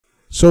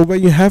So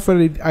when you have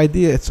an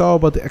idea, it's all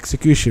about the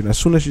execution. As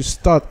soon as you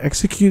start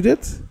execute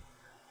it,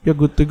 you're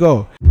good to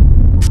go.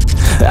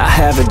 I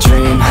have a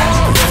dream,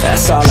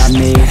 that's all I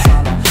need.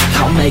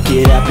 I'll make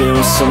it happen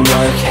with some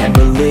work and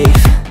belief.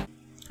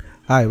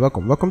 Hi,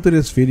 welcome to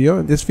this video.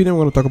 In this video I'm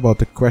going to talk about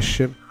the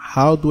question,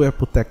 how do I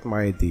protect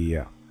my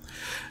idea?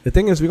 The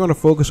thing is, we're going to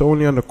focus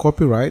only on the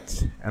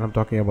copyright, and I'm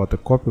talking about the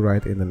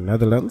copyright in the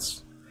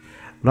Netherlands.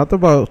 I'm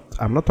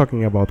not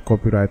talking about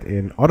copyright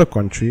in other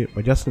country,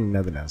 but just in the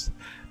Netherlands.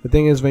 The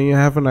thing is, when you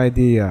have an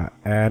idea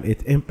and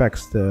it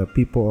impacts the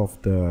people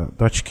of the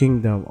Dutch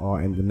kingdom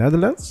or in the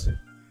Netherlands,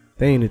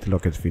 then you need to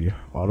look at the video.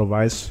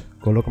 Otherwise,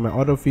 go look at my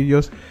other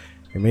videos,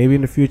 and maybe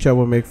in the future I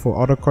will make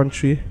for other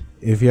country.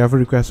 If you have a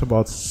request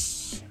about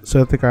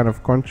certain kind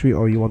of country,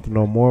 or you want to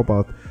know more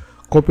about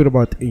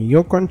copyright in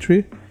your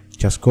country,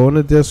 just go on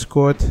the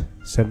Discord,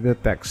 send me a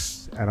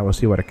text, and I will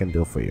see what I can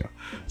do for you.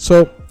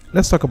 So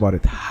let's talk about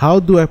it. How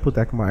do I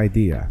protect my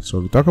idea?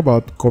 So we talk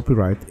about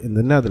copyright in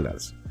the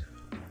Netherlands.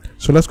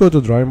 So let's go to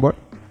the drawing board.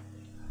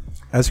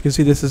 As you can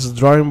see, this is a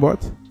drawing board.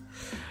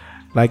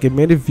 Like in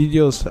many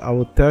videos, I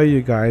will tell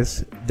you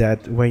guys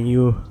that when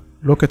you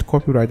look at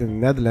copyright in the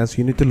Netherlands,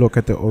 you need to look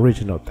at the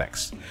original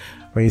text.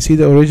 When you see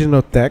the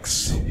original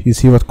text, you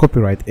see what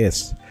copyright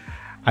is.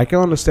 I can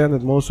understand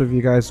that most of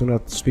you guys do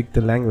not speak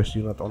the language,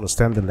 do not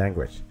understand the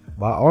language.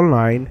 But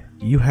online,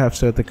 you have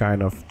certain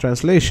kind of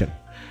translation.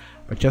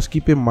 But just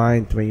keep in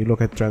mind, when you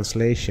look at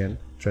translation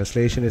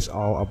is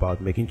all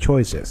about making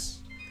choices.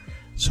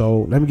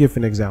 So let me give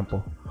you an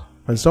example.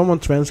 When someone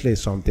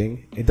translates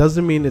something, it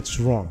doesn't mean it's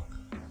wrong.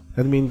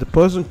 That means the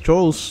person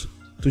chose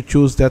to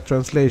choose that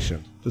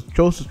translation,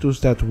 chose to choose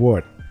that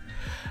word.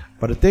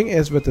 But the thing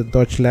is, with the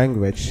Dutch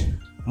language,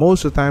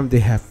 most of the time they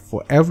have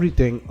for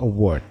everything a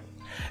word.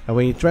 And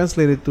when you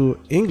translate it to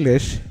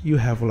English, you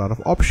have a lot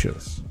of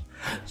options.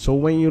 So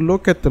when you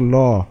look at the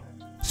law,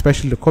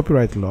 especially the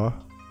copyright law,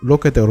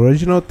 look at the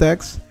original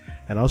text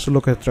and also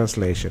look at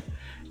translation.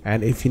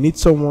 And if you need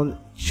someone,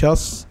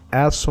 just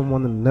ask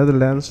someone in the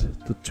Netherlands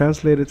to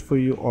translate it for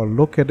you, or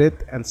look at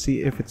it and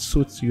see if it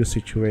suits your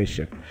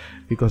situation,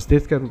 because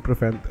this can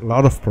prevent a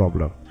lot of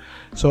problem.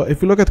 So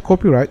if you look at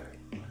copyright,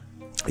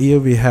 here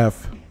we have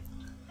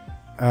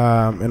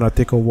in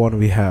article 1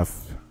 we have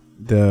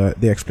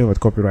they explain what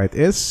copyright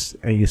is,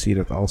 and you see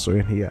that also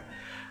in here.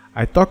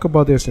 I talk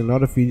about this in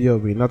another video.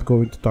 We're not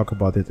going to talk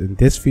about it in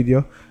this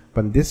video,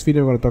 but in this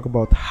video I'm going to talk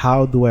about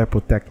how do I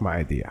protect my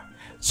idea.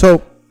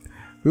 So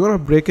we're going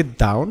to break it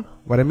down.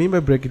 What I mean by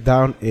break it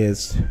down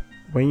is,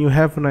 when you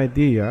have an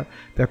idea,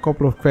 there are a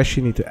couple of questions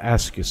you need to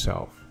ask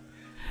yourself.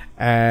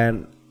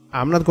 And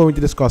I'm not going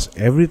to discuss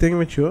everything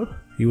with you.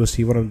 You will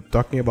see what I'm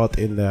talking about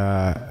in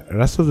the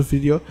rest of the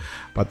video.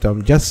 But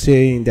I'm just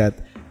saying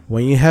that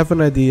when you have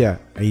an idea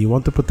and you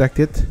want to protect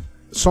it,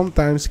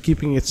 sometimes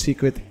keeping it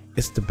secret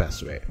is the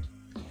best way.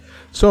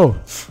 So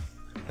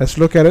let's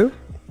look at it.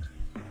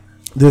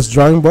 This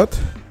drawing board.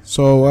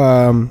 So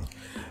I'm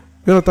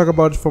gonna talk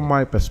about it from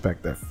my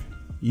perspective.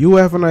 You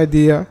have an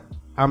idea,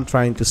 I'm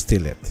trying to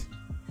steal it.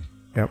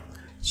 Yeah.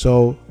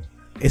 So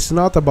it's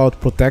not about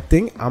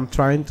protecting, I'm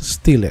trying to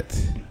steal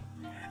it.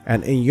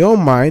 And in your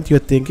mind, you're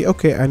thinking,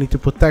 okay, I need to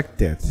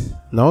protect it.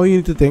 Now you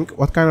need to think,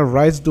 what kind of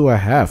rights do I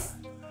have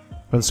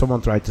when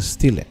someone tries to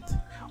steal it?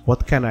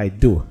 What can I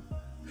do?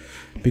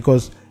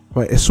 Because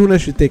as soon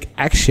as you take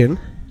action,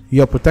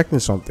 you're protecting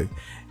something.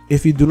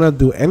 If you do not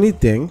do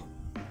anything,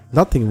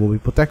 nothing will be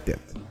protected.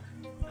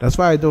 That's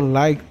why I don't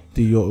like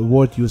the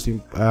word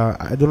using,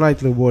 I don't like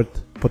the word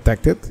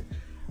protected.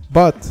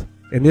 But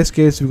in this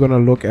case, we're gonna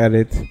look at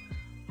it.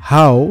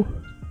 How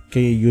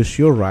can you use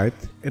your right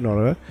in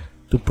order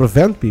to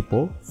prevent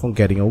people from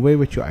getting away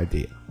with your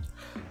idea?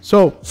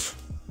 So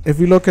if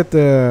we look at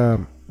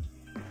the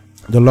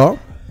law,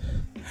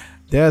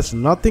 there's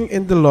nothing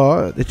in the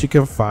law that you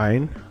can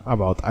find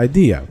about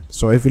idea.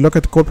 So if you look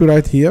at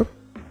copyright here,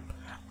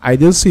 I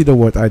didn't see the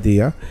word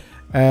idea,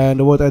 and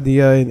the word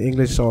idea in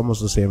English is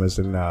almost the same as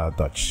in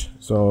Dutch.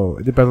 So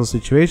it depends on the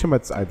situation,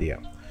 but it's idea.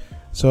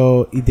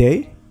 So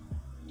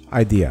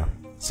idea,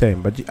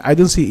 same, but I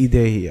don't see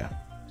idea here.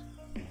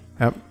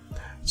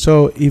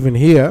 So even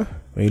here,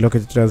 when you look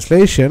at the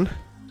translation,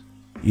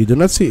 you do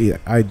not see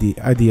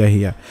idea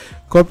here.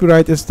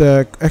 Copyright is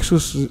the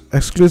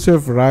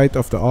exclusive right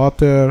of the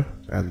author,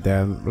 and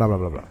then blah blah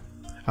blah blah.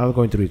 I'm not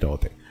going to read the whole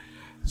thing.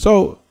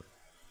 So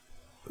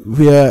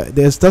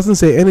this doesn't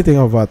say anything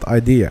about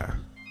idea.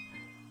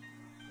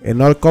 In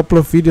a couple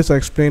of videos I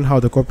explain how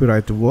the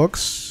copyright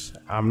works.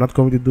 I'm not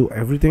going to do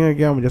everything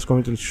again. I'm just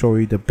going to show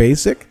you the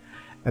basic,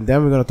 and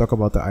then we're going to talk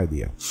about the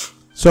idea.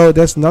 So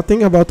there's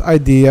nothing about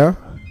idea.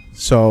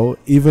 So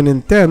even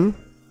in 10,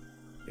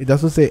 it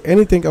doesn't say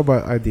anything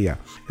about idea.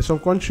 In some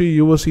country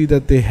you will see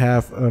that they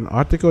have an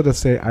article that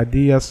say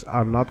ideas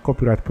are not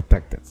copyright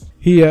protected.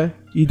 Here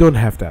you don't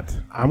have that.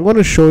 I'm going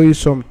to show you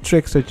some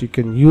tricks that you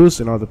can use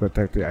in order to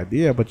protect the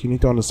idea, but you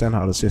need to understand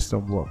how the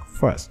system works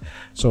first.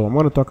 So I'm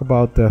going to talk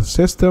about the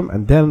system,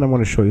 and then I'm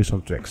going to show you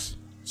some tricks.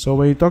 So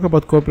when you talk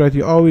about copyright,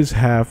 you always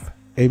have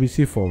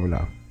ABC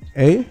formula.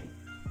 A,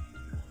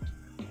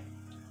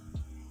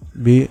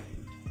 B,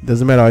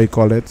 Doesn't matter how you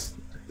call it.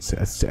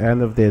 At the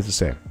end of the day, it's the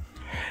same.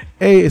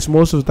 A is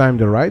most of the time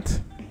the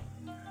right.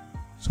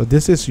 So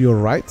this is your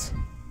right,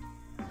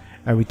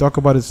 and we talk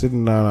about it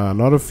in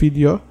another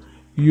video.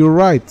 Your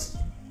right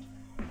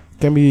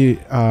can be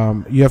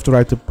you have the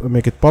right to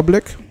make it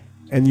public,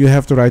 and you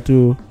have the right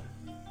to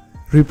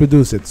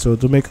reproduce it, so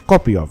to make a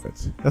copy of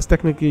it. That's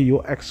technically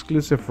your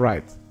exclusive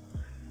right.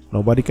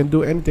 Nobody can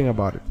do anything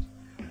about it.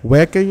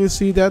 Where can you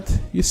see that?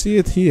 You see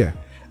it here.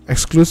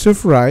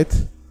 Exclusive right,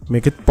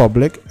 make it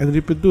public and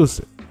reproduce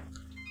it.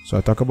 So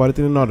I talk about it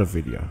in another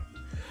video.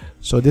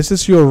 So this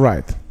is your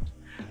right.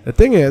 The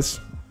thing is,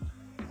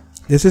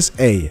 this is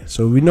A.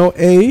 So we know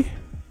A,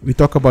 we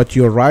talk about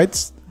your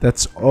rights.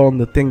 That's on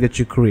the thing that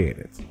you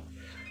created.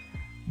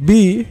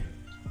 B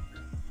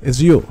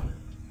is you.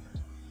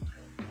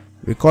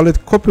 We call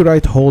it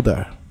copyright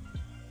holder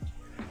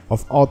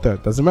of author.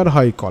 Doesn't matter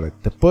how you call it.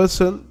 The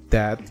person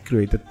that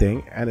created the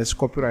thing and is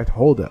copyright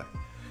holder.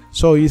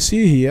 So you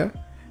see here,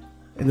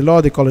 in the law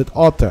they call it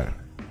author.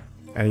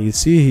 And you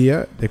see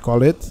here, they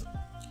call it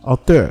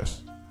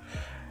authors.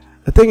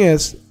 The thing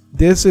is,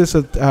 this is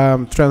a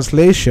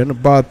translation,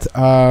 but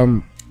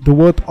the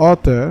word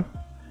author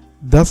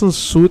doesn't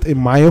suit, in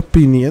my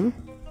opinion,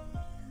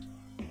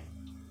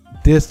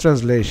 this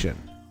translation,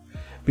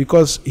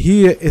 because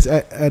here is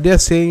they're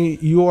saying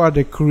you are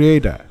the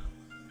creator,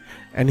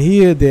 and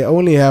here they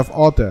only have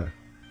author.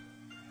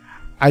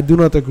 I do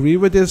not agree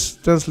with this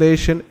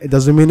translation. It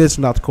doesn't mean it's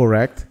not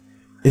correct.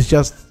 It's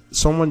just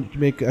someone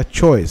make a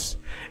choice.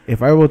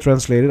 If I will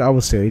translate it, I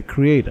will say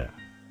creator,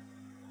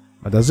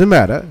 but doesn't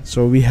matter.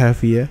 So we have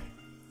here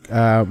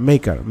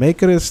maker.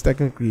 Maker is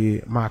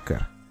technically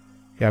maker.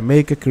 Yeah,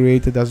 maker,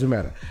 creator, doesn't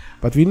matter.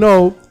 But we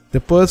know the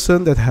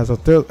person that has a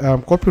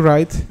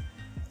copyright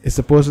is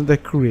the person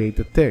that created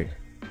the thing.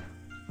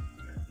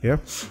 Yeah.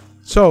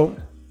 So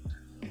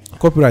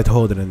copyright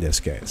holder in this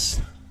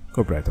case.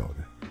 Copyright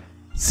holder.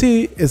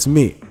 C is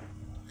me.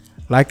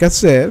 Like I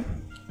said,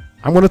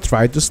 I'm gonna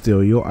try to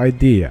steal your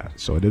idea.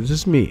 So this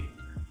is me.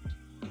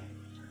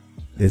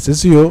 This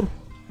is you.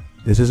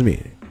 This is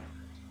me.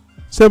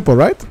 Simple,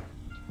 right?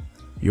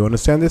 You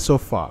understand this so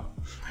far?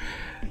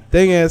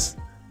 Thing is,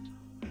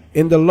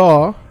 in the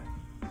law,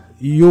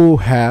 you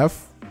have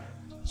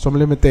some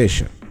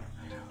limitation.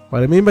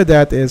 What I mean by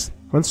that is,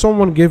 when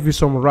someone gives you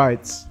some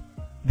rights,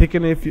 they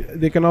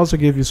can also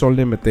give you some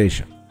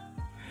limitation.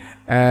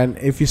 And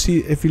if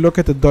you look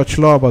at the Dutch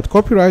law about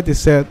copyright, they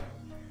said,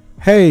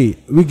 hey,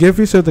 we give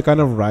you certain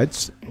kind of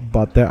rights,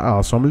 but there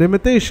are some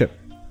limitation.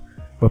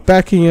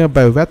 Beperkingen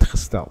bij wet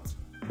gesteld.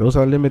 Those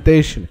are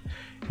limitations.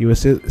 You will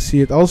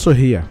see it also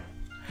here.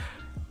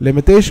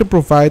 Limitation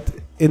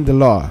provided in the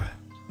law.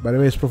 By the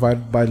way, it's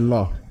provided by the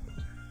law.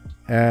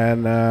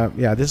 And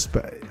yeah,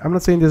 I'm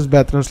not saying this is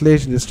bad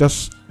translation. It's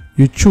just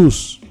you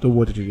choose the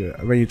word that you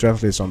do when you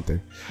translate something.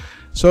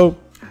 So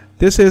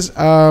this is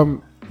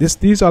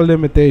these are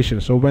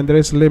limitations. So when there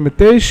is a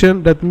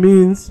limitation, that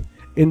means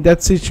in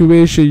that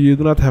situation you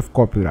do not have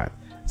copyright.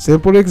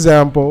 Simple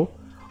example: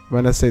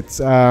 when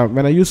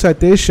I use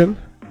citation,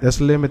 there's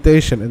a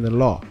limitation in the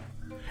law.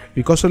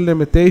 Because of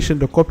limitation,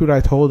 the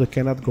copyright holder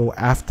cannot go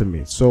after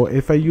me. So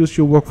if I use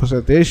your work for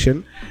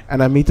citation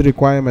and I meet the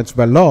requirements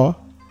by law,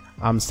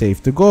 I'm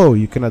safe to go.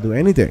 You cannot do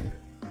anything.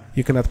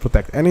 You cannot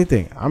protect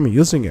anything. I'm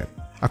using it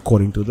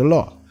according to the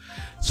law.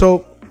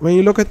 So when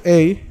you look at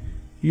A,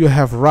 you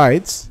have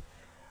rights,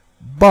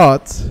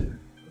 but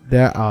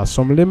there are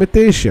some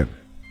limitation.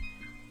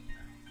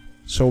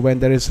 So when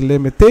there is a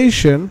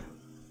limitation,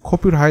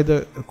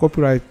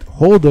 copyright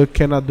holder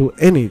cannot do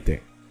anything.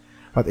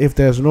 But if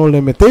there's no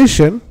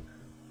limitation,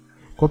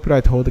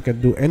 copyright holder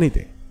can do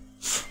anything,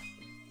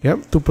 yeah,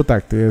 to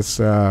protect his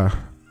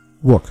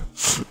work.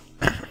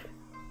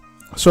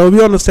 So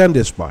we understand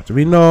this part.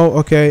 We know,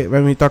 okay,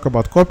 when we talk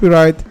about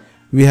copyright,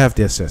 we have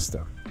this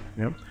system.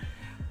 Yeah?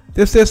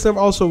 This system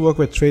also works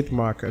with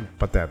trademark and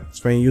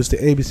patents. When you use the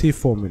ABC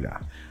formula,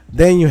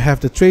 then you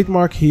have the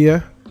trademark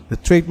here, the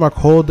trademark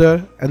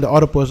holder, and the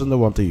other person that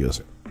want to use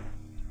it,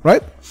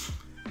 right?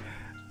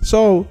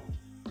 So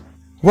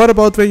what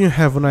about when you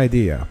have an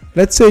idea?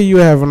 Let's say you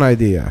have an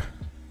idea.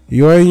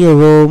 You're in your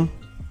room,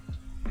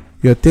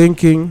 you're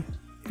thinking,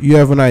 you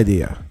have an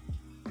idea,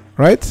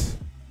 right?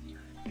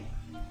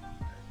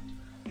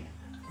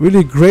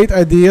 Really great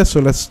idea, so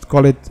let's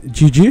call it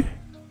GG,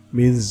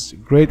 means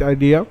great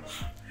idea.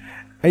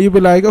 And you'll be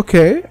like,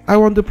 okay, I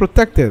want to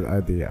protect that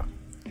idea.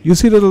 You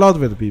see that a lot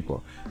with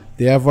people.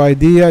 They have an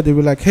idea, they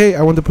will like, hey,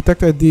 I want to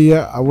protect the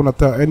idea, I want to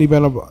tell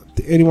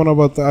anyone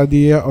about the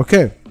idea.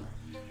 Okay,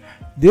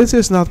 this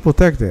is not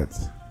protected.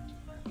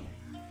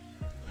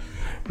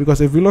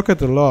 Because if we look at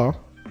the law,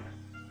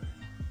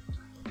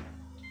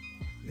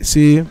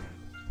 see,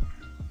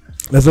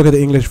 let's look at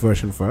the English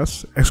version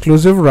first.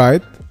 Exclusive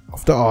right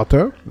of the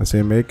author, let's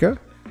say maker,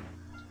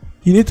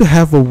 you need to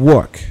have a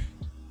work.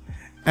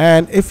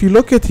 And if you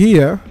look at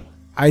here,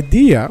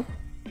 idea,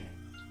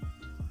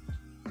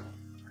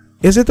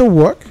 is it a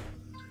work?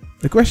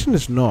 The question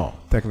is no,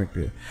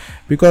 technically.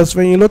 Because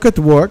when you look at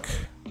work,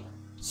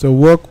 so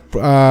work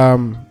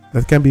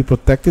that can be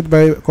protected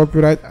by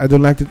copyright. I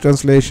don't like the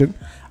translation.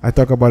 I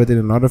talk about it in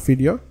another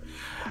video.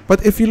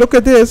 But if you look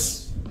at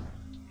this,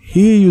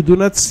 here you do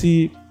not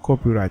see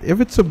copyright.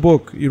 If it's a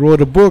book, you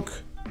wrote a book,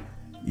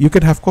 you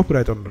can have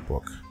copyright on the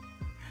book.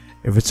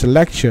 If it's a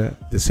lecture,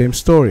 the same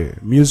story.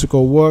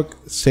 Musical work,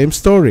 same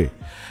story.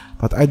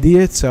 But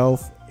idea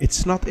itself,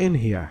 it's not in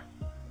here.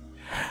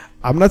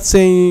 I'm not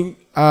saying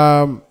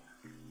that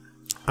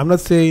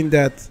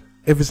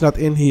if it's not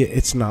in here,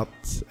 it's not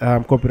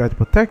copyright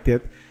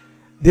protected.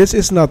 This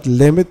is not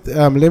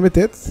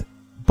limited,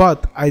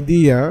 but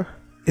idea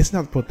is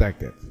not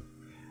protected.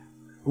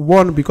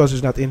 One, because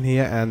it's not in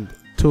here, and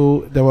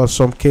two, there were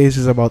some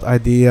cases about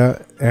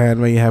idea,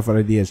 and when you have an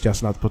idea, it's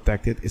just not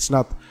protected. It's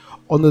not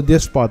under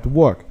this part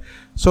work.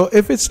 So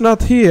if it's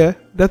not here,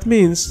 that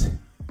means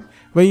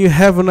when you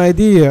have an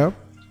idea,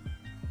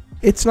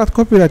 it's not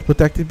copyright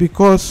protected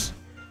because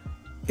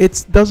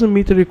it doesn't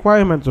meet the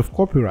requirements of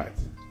copyright.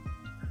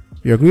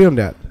 You agree on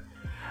that?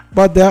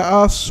 But there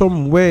are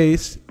some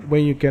ways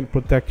when you can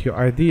protect your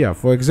idea.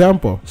 For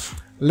example,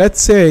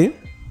 let's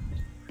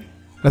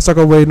talk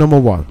about way number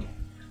one.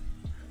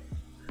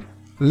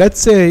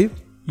 Let's say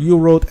you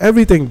wrote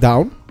everything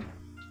down,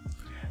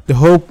 the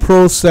whole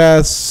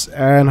process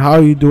and how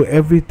you do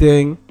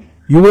everything,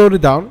 you wrote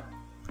it down,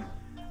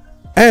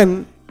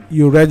 and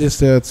you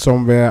registered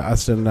somewhere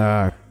as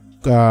a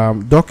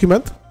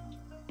document.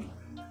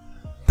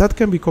 That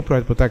can be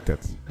copyright protected,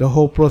 the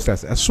whole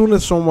process. As soon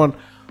as someone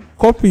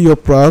copy your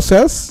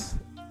process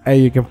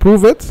and you can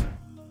prove it,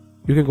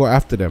 you can go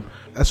after them.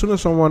 As soon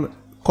as someone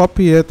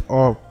copy it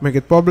or make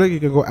it public, you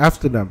can go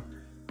after them.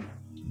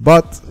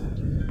 But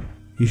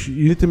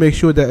you need to make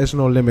sure there is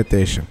no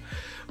limitation.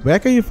 Where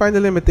can you find the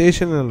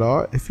limitation in the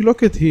law? If you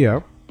look at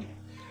here,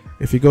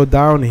 if you go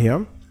down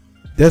here,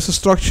 there's a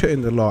structure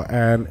in the law,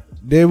 and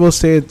they will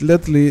say it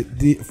literally,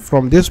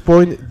 from this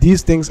point,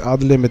 these things are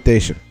the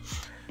limitation.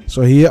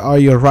 So here are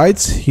your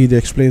rights. He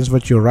explains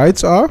what your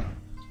rights are.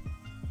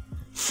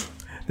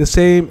 The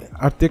same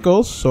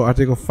articles, so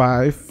article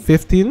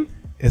 15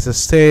 is the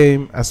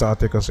same as the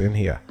articles in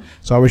here.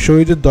 So I will show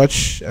you the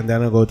Dutch and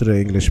then I'll go to the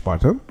English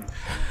part.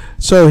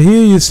 So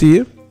here you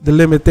see the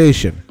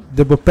limitation,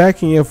 de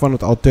beperkingen van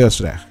het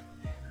auteursrecht.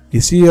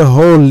 You see a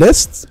whole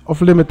list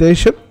of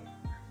limitation.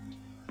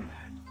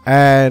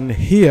 And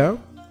here,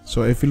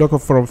 so if you look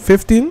up from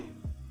 15,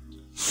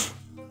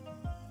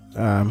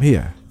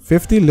 here,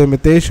 15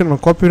 limitation on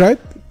copyright,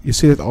 you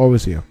see it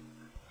always here.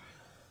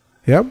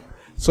 Yeah.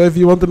 So if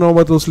you want to know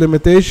what those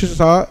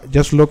limitations are,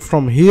 just look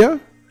from here,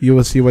 you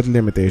will see what the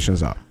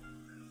limitations are.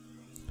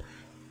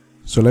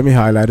 So let me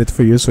highlight it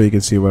for you so you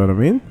can see what I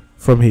mean.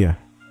 From here,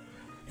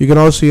 you can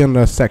also see in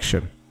the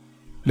section,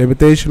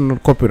 limitation on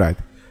copyright,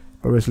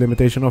 or is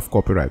limitation of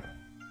copyright.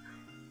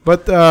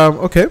 But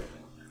okay,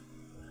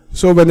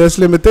 so when there's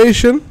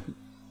limitation,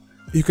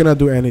 you cannot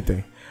do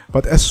anything.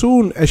 But as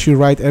soon as you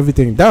write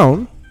everything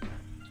down,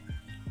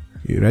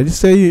 you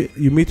register,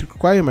 you meet the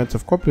requirements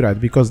of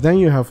copyright, because then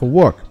you have a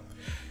work.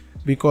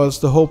 Because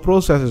the whole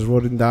process is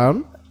written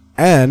down,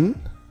 and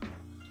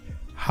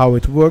how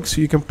it works,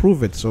 you can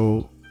prove it.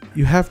 So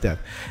you have that.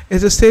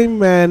 It's the same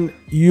when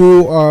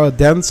you are a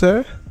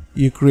dancer,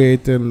 you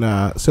create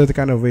a certain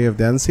kind of way of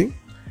dancing,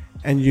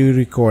 and you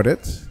record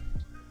it.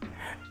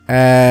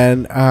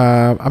 And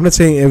I'm not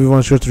saying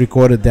everyone should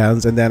record a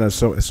dance, and then if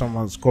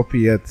someone's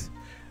copy it,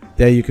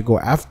 then you can go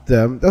after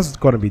them. That's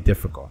going to be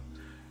difficult,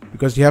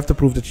 because you have to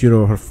prove that you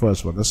know her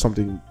first one. That's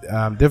something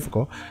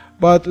difficult.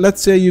 But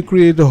let's say you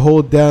create the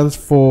whole dance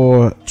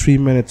for 3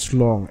 minutes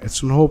long.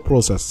 It's a whole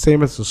process,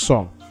 same as the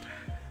song.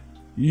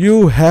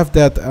 You have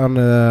that on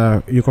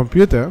your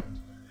computer,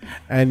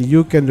 and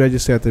you can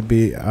register to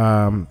be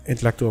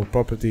intellectual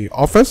property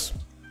office.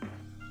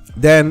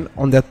 Then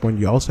on that point,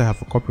 you also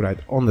have a copyright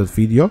on that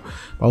video,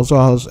 but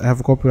also have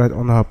a copyright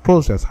on the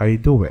process, how you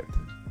do it.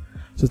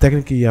 So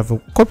technically, you have a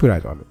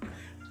copyright on it.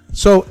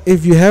 So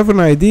if you have an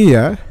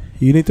idea,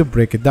 you need to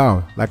break it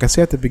down. Like I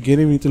said at the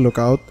beginning, we need to look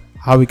out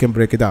how we can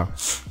break it down.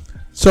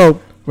 So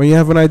when you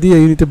have an idea,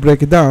 you need to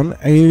break it down,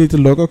 and you need to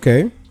look,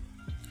 okay,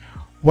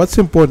 what's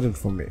important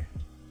for me?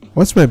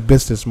 What's my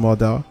business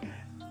model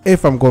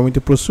if I'm going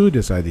to pursue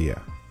this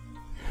idea?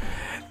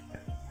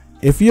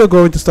 If you're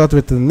going to start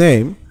with the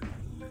name,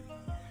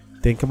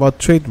 think about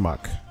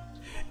trademark.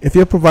 If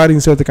you're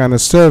providing certain kind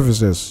of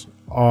services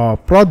or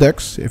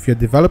products, if you're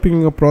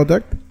developing a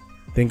product,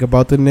 think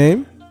about the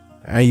name.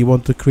 And you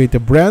want to create a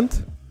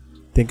brand,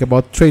 think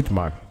about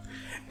trademark.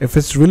 If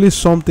it's really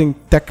something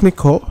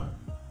technical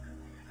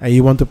and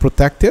you want to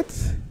protect it,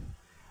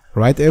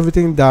 write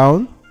everything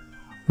down,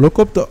 look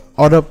up the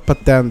other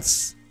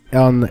patents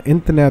on the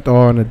internet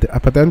or on a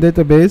patent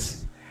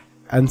database,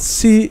 and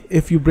see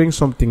if you bring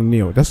something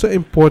new. That's the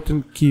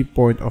important key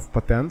point of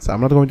patents.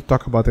 I'm not going to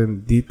talk about it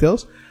in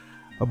details,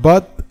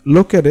 but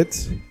look at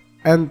it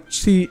and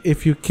see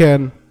if you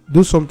can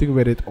do something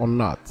with it or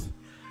not.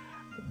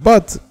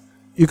 But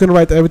you can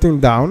write everything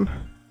down,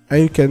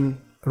 and you can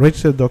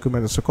register the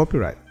document as a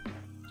copyright.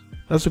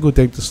 That's a good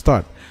thing to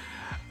start.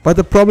 But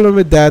the problem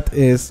with that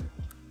is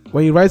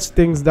when you write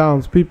things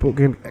down, people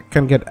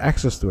can get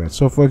access to it.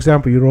 So for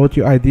example, you wrote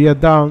your idea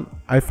down,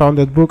 I found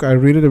that book, I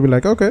read it, and be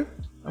like, okay,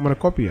 I'm gonna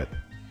copy it.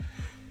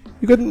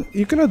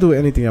 You cannot do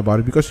anything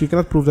about it because you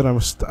cannot prove that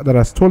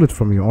I stole it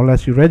from you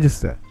unless you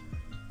register.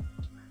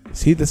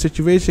 See, the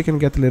situation can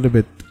get a little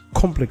bit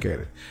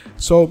complicated.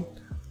 So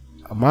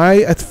my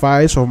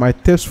advice or my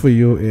tips for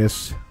you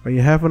is, when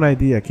you have an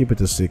idea, keep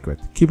it a secret.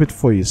 Keep it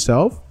for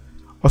yourself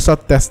or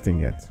start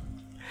testing it.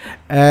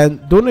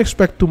 And don't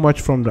expect too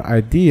much from the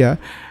idea,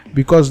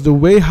 because the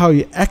way how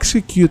you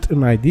execute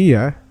an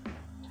idea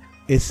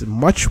is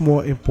much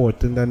more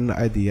important than the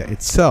idea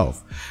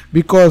itself.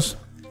 Because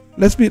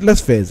let's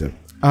face it,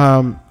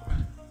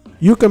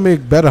 you can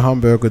make better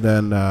hamburger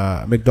than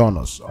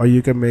McDonald's, or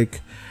you can make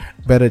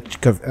better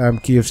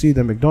KFC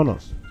than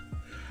McDonald's.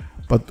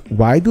 But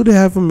why do they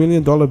have $1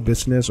 million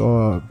business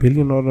or $1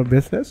 billion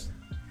business?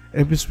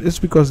 It's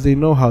because they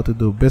know how to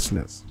do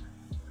business.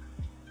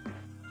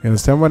 You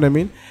understand what I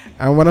mean?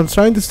 And what I'm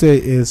trying to say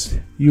is,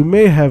 you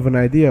may have an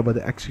idea, but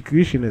the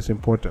execution is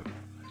important.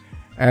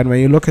 And when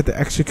you look at the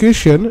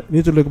execution, you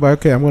need to look by,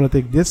 okay, I'm going to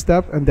take this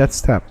step and that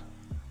step.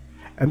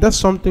 And that's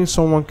something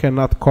someone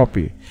cannot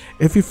copy.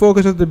 If you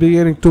focus at the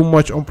beginning too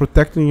much on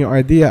protecting your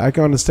idea, I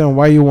can understand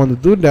why you want to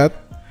do that.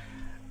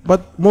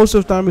 But most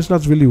of the time, it's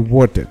not really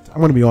worth it. I'm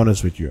going to be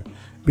honest with you.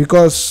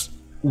 Because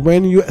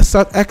when you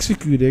start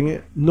executing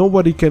it,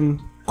 nobody can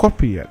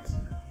copy it.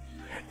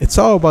 It's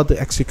all about the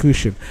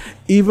execution.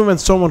 Even when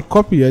someone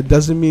copy it,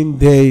 doesn't mean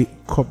they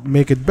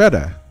make it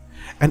better.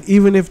 And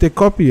even if they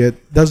copy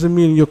it, doesn't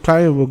mean your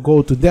client will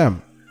go to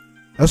them.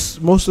 That's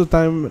most of the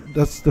time,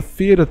 that's the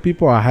fear that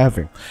people are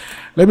having.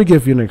 Let me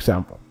give you an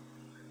example.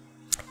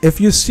 If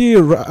you see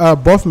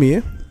above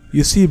me,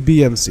 you see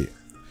BMC.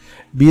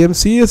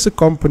 BMC is a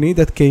company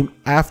that came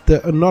after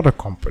another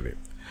company.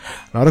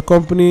 Another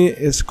company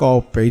is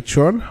called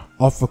Patreon,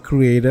 offer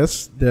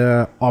creators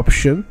the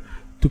option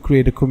to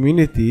create a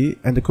community,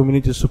 and the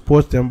community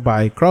supports them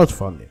by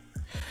crowdfunding.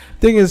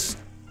 Thing is,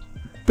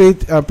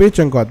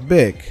 Patreon got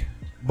big,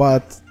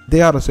 but they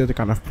had a certain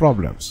kind of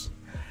problems.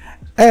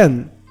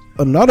 And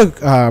another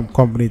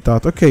company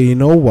thought, okay, you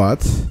know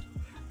what?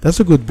 That's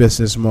a good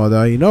business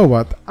model. You know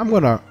what? I'm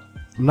gonna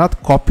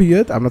not copy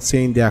it. I'm not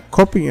saying they are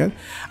copying it.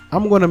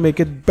 I'm gonna make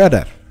it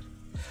better.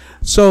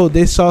 So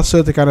they saw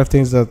certain kind of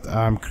things that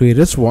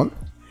creators want,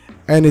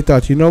 and they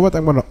thought, you know what?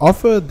 I'm gonna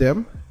offer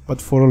them, but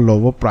for a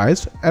lower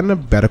price and a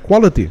better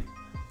quality.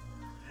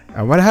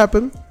 And what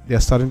happened? They're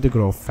starting to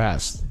grow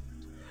fast.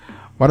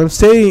 What I'm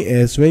saying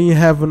is, when you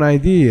have an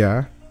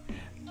idea,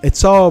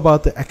 it's all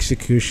about the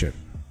execution.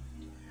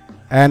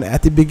 And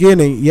at the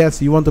beginning,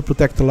 yes, you want to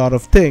protect a lot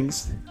of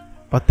things,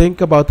 but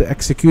think about the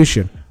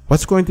execution.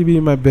 What's going to be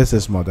my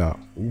business model?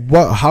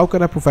 How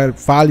can I provide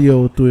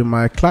value to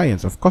my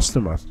clients, of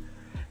customers?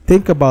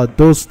 Think about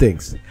those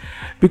things.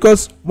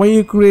 Because when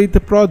you create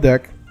the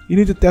product, you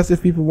need to test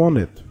if people want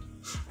it.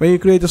 When you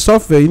create the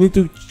software, you need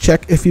to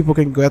check if people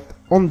can get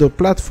on the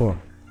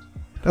platform.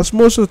 That's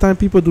most of the time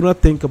people do not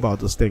think about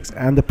those things.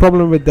 And the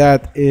problem with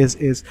that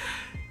is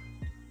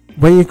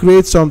when you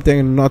create something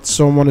and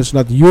someone is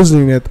not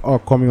using it or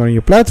coming on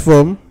your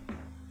platform,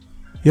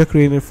 you're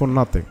creating it for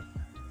nothing.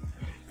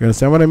 You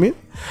understand what I mean?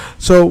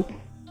 So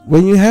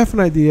when you have an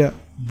idea,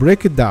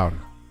 break it down.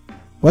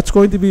 What's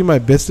going to be my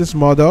business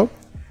model?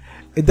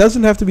 It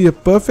doesn't have to be a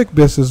perfect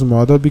business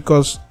model,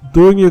 because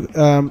during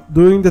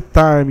the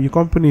time your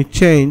company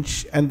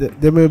change, and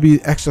there may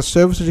be extra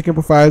services you can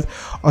provide,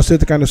 or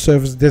certain kind of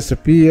service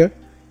disappear,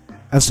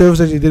 and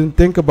services that you didn't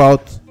think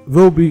about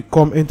will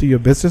come into your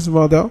business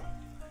model.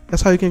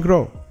 That's how you can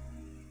grow.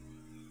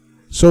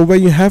 So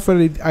when you have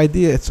an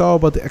idea, it's all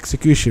about the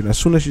execution. As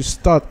soon as you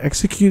start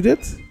execute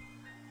it,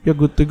 you're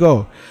good to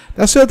go.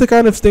 That's certain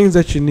kind of things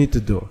that you need to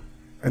do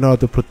in order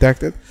to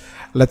protect it.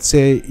 Let's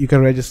say you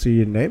can register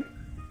your name.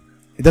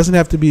 It doesn't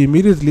have to be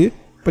immediately,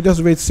 but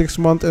just wait 6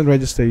 months and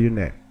register your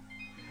name.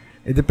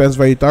 It depends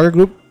by your target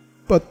group,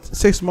 but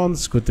 6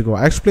 months is good to go.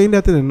 I explained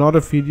that in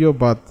another video,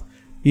 but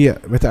yeah,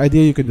 with the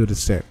idea you can do the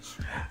same.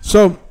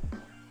 So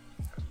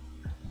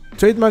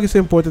trademark is an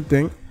important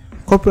thing.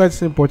 Copyright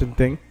is an important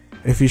thing.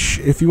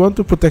 If you want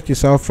to protect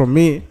yourself from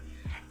me,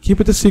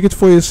 keep it a secret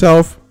for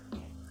yourself.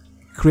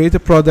 Create a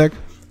product,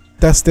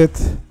 test it,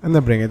 and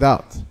then bring it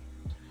out.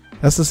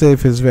 That's the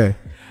safest way.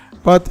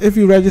 But if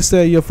you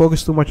register, you're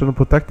focused too much on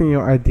protecting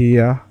your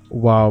idea,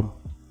 wow,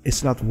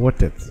 it's not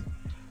worth it.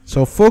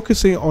 So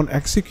focusing on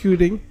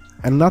executing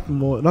and not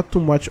too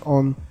much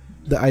on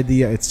the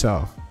idea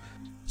itself.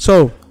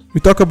 So we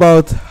talk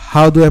about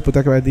how do I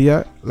protect my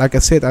idea. Like I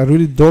said, I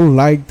really don't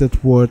like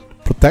that word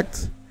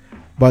protect,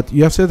 but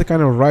you have certain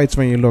kind of rights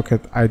when you look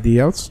at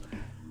ideas.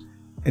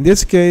 In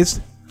this case,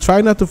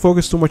 try not to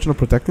focus too much on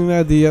protecting the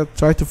idea.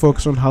 Try to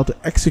focus on how to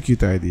execute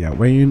the idea.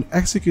 When you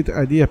execute the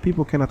idea,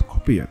 people cannot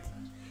copy it.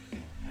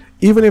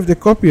 Even if they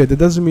copy it, that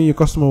doesn't mean your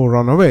customer will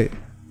run away.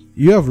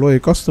 You have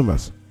loyal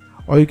customers,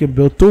 or you can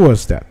build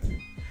towards that.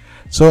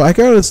 So I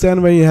can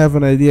understand when you have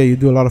an idea, you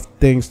do a lot of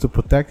things to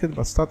protect it,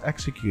 but start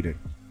executing.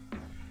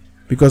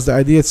 Because the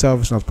idea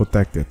itself is not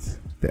protected.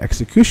 The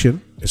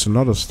execution is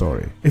another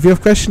story. If you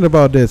have questions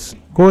about this,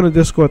 go in the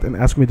Discord and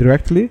ask me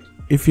directly.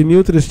 If you're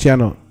new to this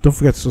channel, don't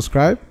forget to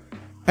subscribe,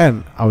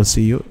 and I will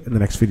see you in the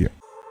next video.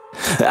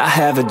 I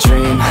have a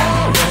dream,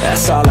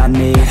 that's all I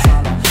need.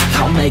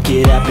 I'll make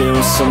it happen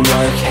with some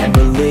work and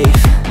belief.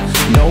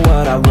 Know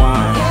what I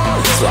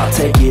want, so I'll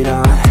take it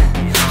on.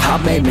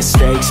 I've made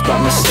mistakes,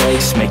 but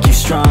mistakes make you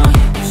strong.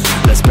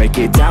 Let's break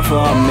it down for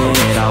a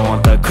minute. I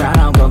want the crown,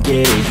 I'm gon'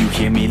 get it. You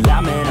hear me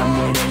loud, man, I'm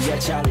winning. Yeah,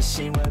 Charlie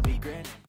Sheen will be